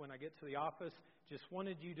text when I get to the office. Just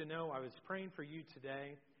wanted you to know I was praying for you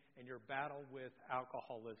today and your battle with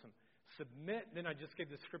alcoholism. Then I just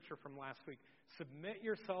gave the scripture from last week. Submit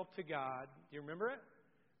yourself to God. Do you remember it?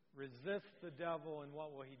 Resist the devil, and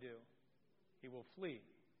what will he do? He will flee.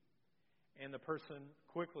 And the person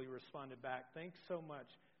quickly responded back, thanks so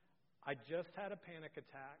much. I just had a panic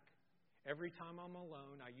attack. Every time I'm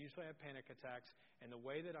alone, I usually have panic attacks, and the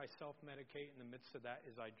way that I self-medicate in the midst of that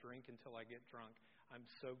is I drink until I get drunk. I'm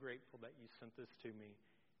so grateful that you sent this to me.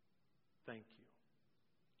 Thank you.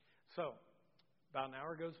 So, about an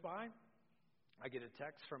hour goes by. I get a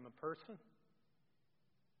text from a person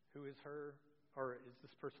who is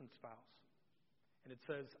this person's spouse. And it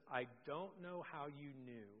says, I don't know how you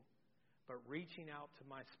knew, but reaching out to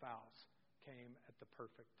my spouse came at the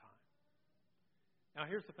perfect time. Now,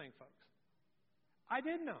 here's the thing, folks. I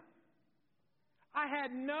didn't know. I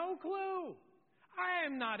had no clue. I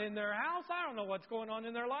am not in their house. I don't know what's going on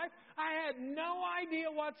in their life. I had no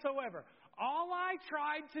idea whatsoever. All I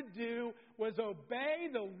tried to do was obey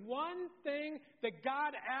the one thing that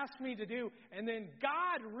God asked me to do. And then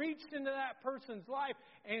God reached into that person's life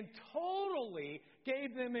and totally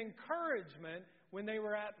gave them encouragement when they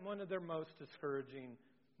were at one of their most discouraging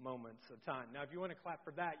moments of time. Now, if you want to clap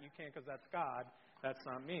for that, you can, because that's God. That's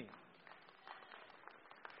not me.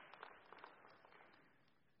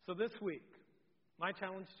 So this week, my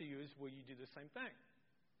challenge to you is, will you do the same thing?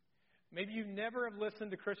 Maybe you never have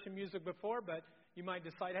listened to Christian music before, but you might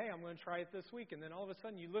decide, hey, I'm going to try it this week. And then all of a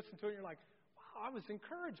sudden you listen to it and you're like, wow, I was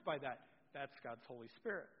encouraged by that. That's God's Holy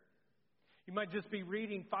Spirit. You might just be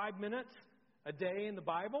reading 5 minutes a day in the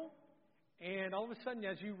Bible. And all of a sudden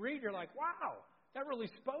as you read, you're like, wow, that really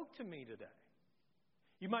spoke to me today.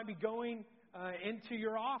 You might be going into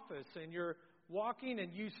your office and you're walking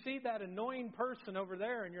and you see that annoying person over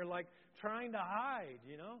there and you're like trying to hide,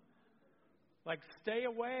 you know? Like stay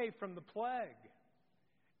away from the plague.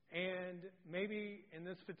 And maybe in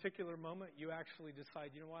this particular moment you actually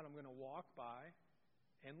decide, you know what, I'm going to walk by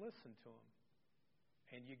and listen to him.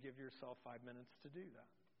 And you give yourself 5 minutes to do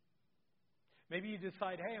that. Maybe you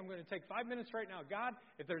decide, hey, I'm going to take 5 minutes right now. God,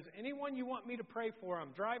 if there's anyone you want me to pray for,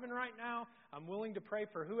 I'm driving right now. I'm willing to pray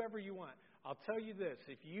for whoever you want. I'll tell you this.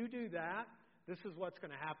 If you do that, this is what's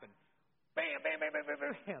going to happen. Bam, bam, bam, bam,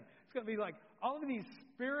 bam, bam. It's going to be like all of these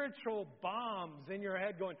spiritual bombs in your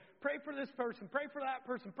head going, pray for this person, pray for that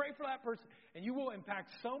person, pray for that person. And you will impact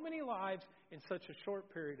so many lives in such a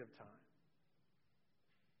short period of time.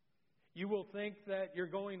 You will think that you're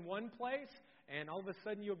going one place, and all of a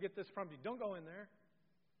sudden you'll get this prompting. Don't go in there.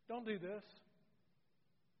 Don't do this.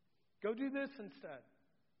 Go do this instead.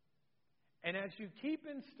 And as you keep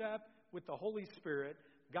in step with the Holy Spirit,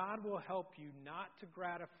 God will help you not to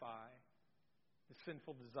gratify the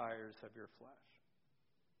sinful desires of your flesh.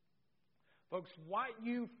 Folks, what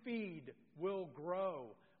you feed will grow.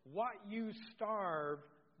 What you starve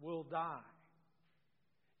will die.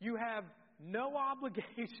 You have no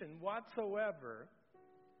obligation whatsoever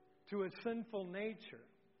to a sinful nature.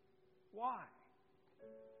 Why?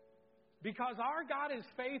 Because our God is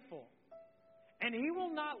faithful, and He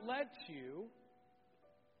will not let you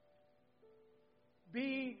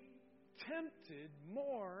be tempted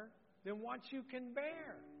more than what you can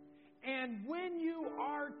bear. And when you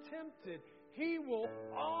are tempted, He will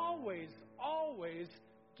always, always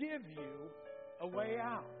give you a way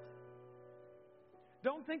out.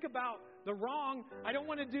 Don't think about the wrong. I don't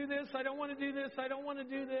want to do this. I don't want to do this. I don't want to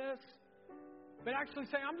do this. But actually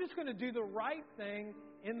say, I'm just going to do the right thing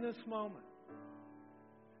in this moment.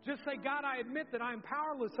 Just say, God, I admit that I'm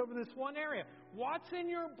powerless over this one area. What's in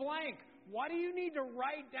your blank? What do you need to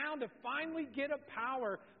write down to finally get a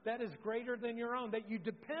power that is greater than your own? That you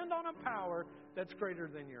depend on a power that's greater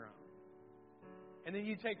than your own. And then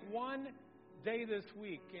you take one day this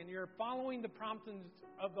week and you're following the promptings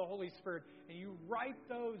of the Holy Spirit and you write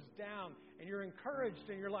those down and you're encouraged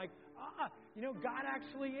and you're like, God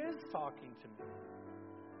actually is talking to me.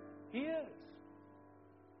 He is.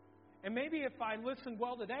 And maybe if I listened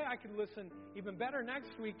well today, I could listen even better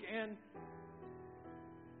next week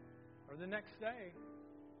or the next day.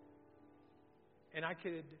 And I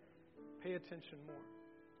could pay attention more.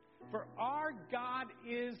 For our God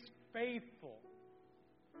is faithful.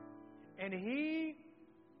 And He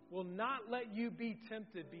will not let you be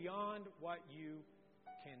tempted beyond what you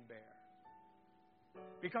can bear.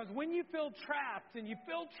 Because when you feel trapped and you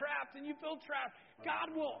feel trapped and you feel trapped,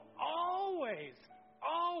 God will always,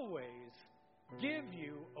 always give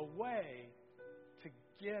you a way to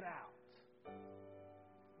get out.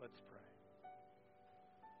 Let's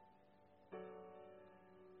pray.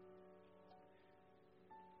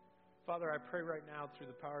 Father, I pray right now through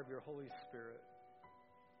the power of your Holy Spirit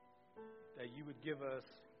that you would give us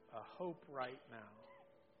a hope right now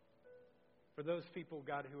for those people,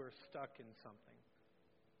 God, who are stuck in something.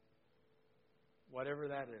 Whatever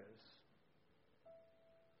that is.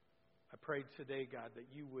 I pray today, God, that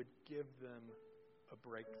you would give them a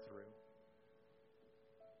breakthrough.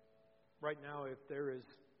 Right now, if there is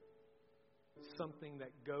something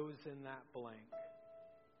that goes in that blank,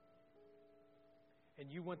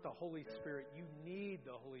 and you want the Holy Spirit, you need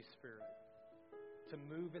the Holy Spirit to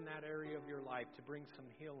move in that area of your life, to bring some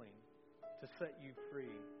healing, to set you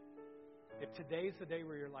free. If today's the day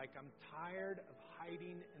where you're like, I'm tired of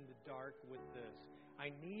hiding in the dark with this.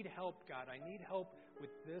 I need help, God. I need help with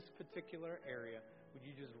this particular area. Would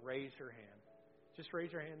you just raise your hand? Just raise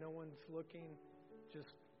your hand. No one's looking.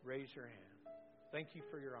 Just raise your hand. Thank you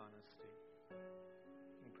for your honesty.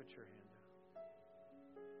 You can put your hand down.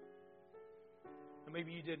 And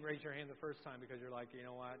maybe you didn't raise your hand the first time because you're like, you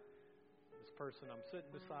know what? This person I'm sitting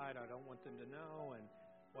beside, I don't want them to know and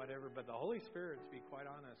whatever. But the Holy Spirit, to be quite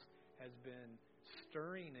honest, has been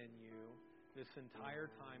stirring in you this entire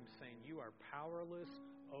time saying you are powerless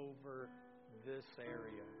over this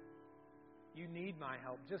area. You need my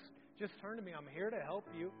help. Just turn to me. I'm here to help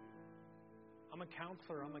you. I'm a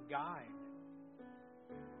counselor. I'm a guide.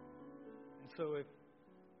 And so if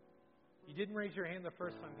you didn't raise your hand the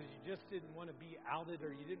first time because you just didn't want to be outed or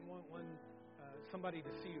you didn't want somebody to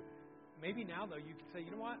see you, maybe now, though, you can say,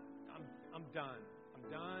 you know what? I'm done.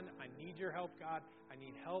 I'm done. I need your help, God. I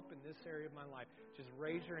need help in this area of my life. Just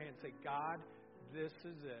raise your hand and say, God, this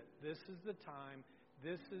is it. This is the time.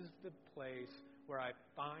 This is the place where I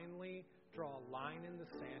finally draw a line in the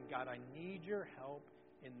sand. God, I need your help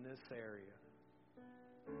in this area.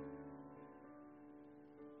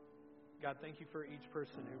 God, thank you for each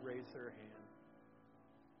person who raised their hand.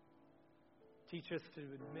 Teach us to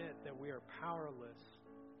admit that we are powerless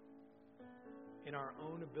in our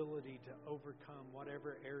own ability to overcome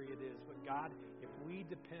whatever area it is. But God, if we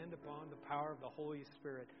depend upon the power of the Holy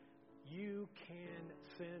Spirit, you can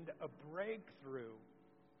send a breakthrough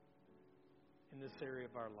in this area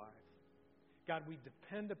of our life. God, we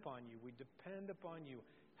depend upon you. We depend upon you.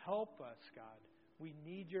 Help us, God. We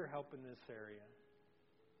need your help in this area.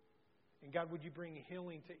 And God, would you bring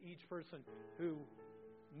healing to each person who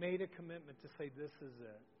made a commitment to say, this is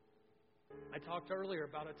it. I talked earlier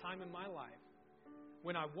about a time in my life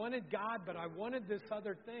when I wanted God, but I wanted this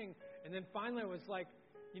other thing. And then finally I was like,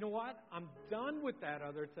 you know what? I'm done with that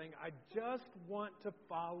other thing. I just want to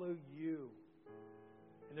follow you.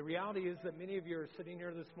 And the reality is that many of you are sitting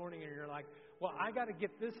here this morning and you're like, well, I got to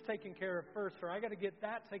get this taken care of first, or I got to get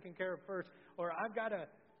that taken care of first, or I've got to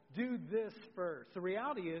do this first. The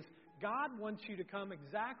reality is God wants you to come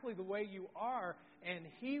exactly the way you are, and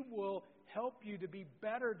He will help you to be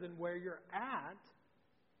better than where you're at.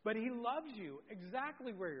 But He loves you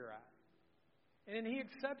exactly where you're at. And He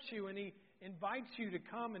accepts you, and He invites you to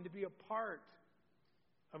come and to be a part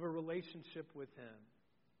of a relationship with Him.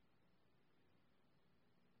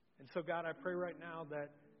 And so, God, I pray right now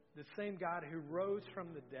that the same God who rose from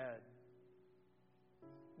the dead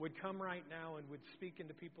would come right now and would speak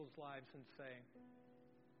into people's lives and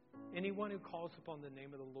say, anyone who calls upon the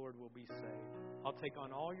name of the Lord will be saved. I'll take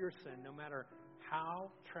on all your sin, no matter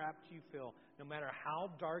how trapped you feel, no matter how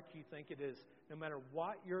dark you think it is, no matter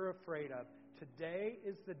what you're afraid of. Today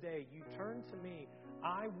is the day you turn to me.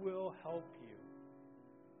 I will help you.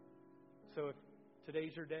 So if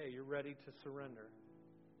today's your day, you're ready to surrender.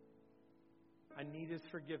 I need His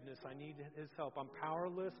forgiveness. I need His help. I'm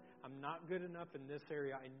powerless. I'm not good enough in this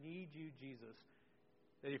area. I need you, Jesus.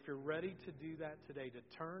 That if you're ready to do that today,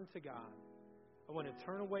 to turn to God, I want to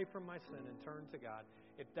turn away from my sin and turn to God.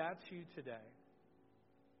 If that's you today,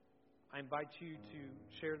 I invite you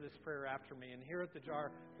to share this prayer after me. And here at the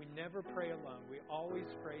Jar, we never pray alone. We always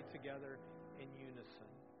pray together in unison.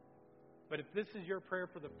 But if this is your prayer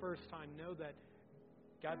for the first time, know that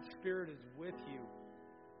God's Spirit is with you.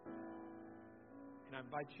 And I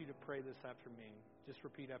invite you to pray this after me. Just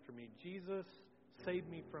repeat after me. Jesus, save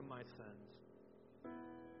me from my sins.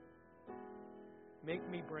 Make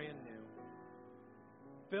me brand new.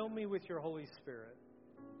 Fill me with your Holy Spirit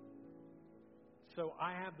so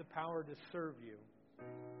I have the power to serve you,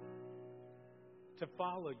 to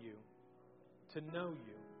follow you, to know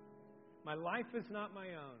you. My life is not my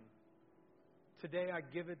own. Today I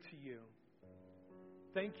give it to you.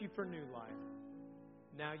 Thank you for new life.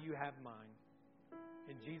 Now you have mine.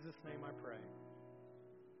 In Jesus' name I pray.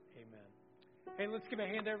 Amen. Hey, let's give a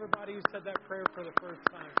hand to everybody who said that prayer for the first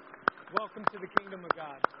time. Welcome to the kingdom of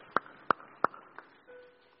God.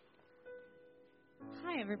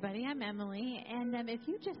 Hi, everybody. I'm Emily. And if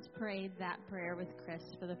you just prayed that prayer with Chris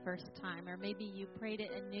for the first time, or maybe you prayed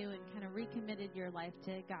it anew and kind of recommitted your life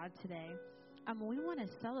to God today, we want to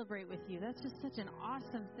celebrate with you. That's just such an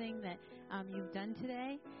awesome thing that you've done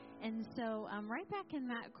today. And so right back in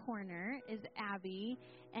that corner is Abby.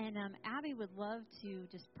 And Abby would love to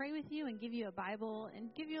just pray with you and give you a Bible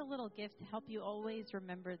and give you a little gift to help you always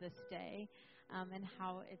remember this day and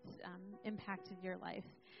how it's impacted your life.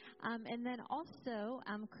 And then also,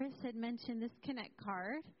 Chris had mentioned this Connect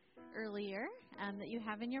card earlier that you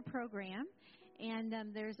have in your program. And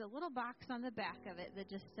there's a little box on the back of it that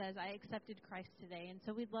just says, I accepted Christ today. And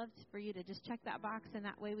so we'd love for you to just check that box, and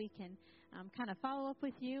that way we can kind of follow up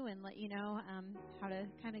with you and let you know how to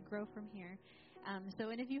kind of grow from here.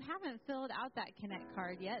 And if you haven't filled out that Connect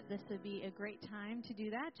card yet, this would be a great time to do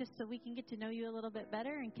that, just so we can get to know you a little bit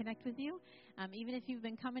better and connect with you. Even if you've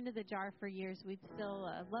been coming to the Jar for years, we'd still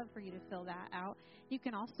love for you to fill that out. You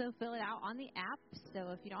can also fill it out on the app. So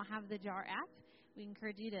if you don't have the Jar app, we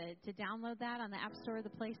encourage you to download that on the App Store or the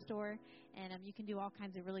Play Store, and you can do all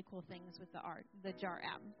kinds of really cool things with the Jar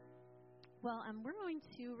app. Well, we're going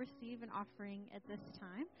to receive an offering at this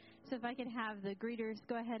time. So if I could have the greeters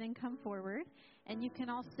go ahead and come forward, and you can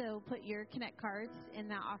also put your Connect cards in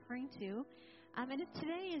that offering too. And if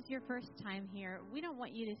today is your first time here, we don't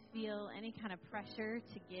want you to feel any kind of pressure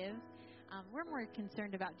to give. We're more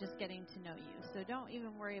concerned about just getting to know you, so don't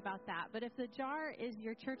even worry about that. But if the Jar is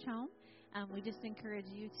your church home, we just encourage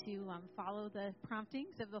you to follow the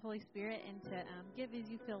promptings of the Holy Spirit and to give as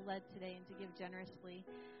you feel led today and to give generously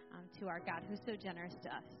to our God who's so generous to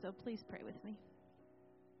us. So please pray with me.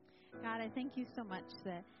 God, I thank you so much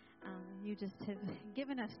that you just have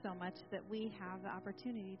given us so much that we have the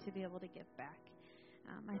opportunity to be able to give back.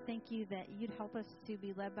 I thank you that you'd help us to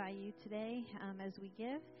be led by you today as we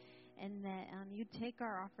give, and that you'd take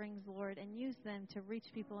our offerings, Lord, and use them to reach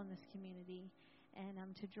people in this community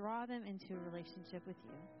and to draw them into a relationship with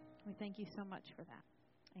you. We thank you so much for that.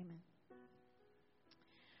 Amen.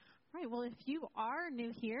 All right, well, if you are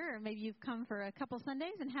new here, or maybe you've come for a couple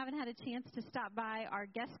Sundays and haven't had a chance to stop by our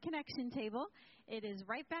Guest Connection table, it is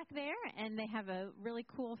right back there, and they have a really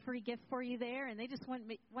cool free gift for you there, and they just want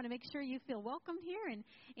to make sure you feel welcomed here and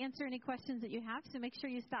answer any questions that you have, so make sure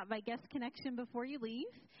you stop by Guest Connection before you leave.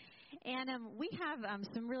 And we have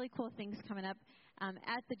some really cool things coming up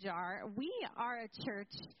at the Jar. We are a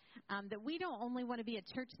church that we don't only want to be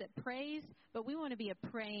a church that prays, but we want to be a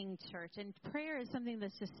praying church. And prayer is something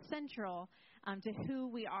that's just central to who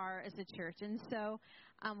we are as a church. And so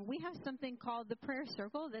we have something called the Prayer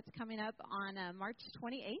Circle that's coming up on March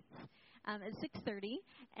 28th. at 6:30.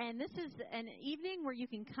 And this is an evening where you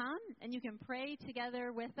can come and you can pray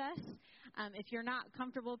together with us. If you're not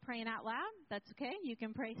comfortable praying out loud, that's okay. You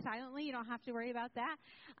can pray silently. You don't have to worry about that.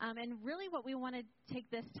 And really what we want to take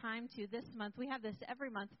this time to this month, we have this every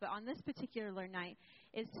month, but on this particular night,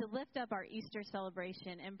 is to lift up our Easter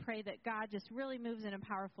celebration and pray that God just really moves in a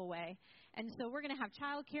powerful way. And so we're going to have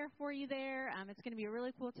childcare for you there. It's going to be a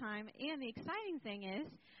really cool time. And the exciting thing is,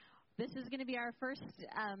 this is going to be our first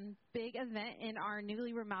big event in our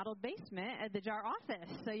newly remodeled basement at the JAR office.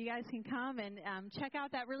 So you guys can come and check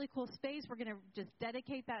out that really cool space. We're going to just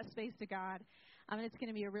dedicate that space to God. And it's going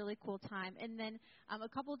to be a really cool time. And then a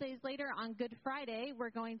couple days later on Good Friday, we're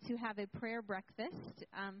going to have a prayer breakfast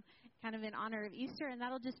kind of in honor of Easter. And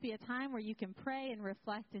that'll just be a time where you can pray and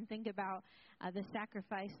reflect and think about the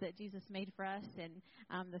sacrifice that Jesus made for us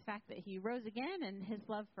and the fact that he rose again and his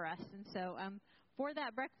love for us. And so for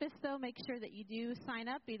that breakfast, though, make sure that you do sign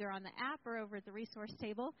up either on the app or over at the resource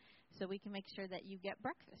table so we can make sure that you get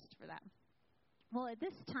breakfast for that. Well, at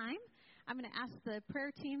this time, I'm going to ask the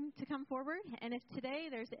prayer team to come forward. And if today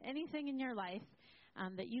there's anything in your life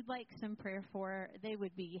that you'd like some prayer for, they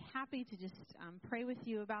would be happy to just pray with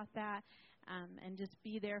you about that and just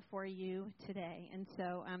be there for you today. And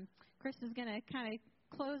so Chris is going to kind of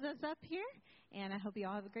close us up here, and I hope you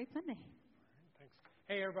all have a great Sunday. Thanks.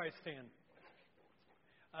 Hey, everybody stand.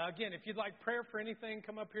 Again, if you'd like prayer for anything,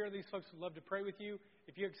 come up here. These folks would love to pray with you.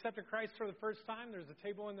 If you accepted Christ for the first time, there's a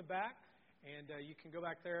table in the back, and you can go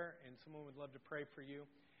back there, and someone would love to pray for you.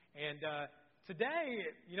 And today,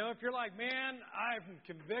 if you're like, man, I'm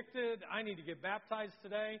convicted, I need to get baptized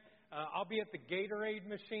today, I'll be at the Gatorade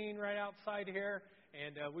machine right outside here,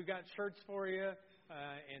 and we've got shirts for you,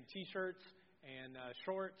 and T-shirts, and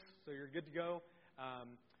shorts, so you're good to go.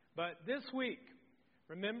 But this week,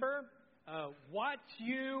 remember, what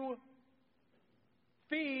you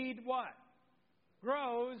feed, what?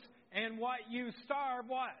 Grows, and what you starve,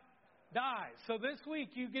 what? Dies. So this week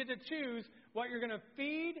you get to choose what you're going to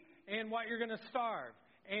feed and what you're going to starve.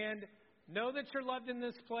 And know that you're loved in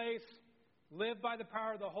this place. Live by the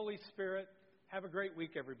power of the Holy Spirit. Have a great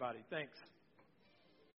week, everybody. Thanks.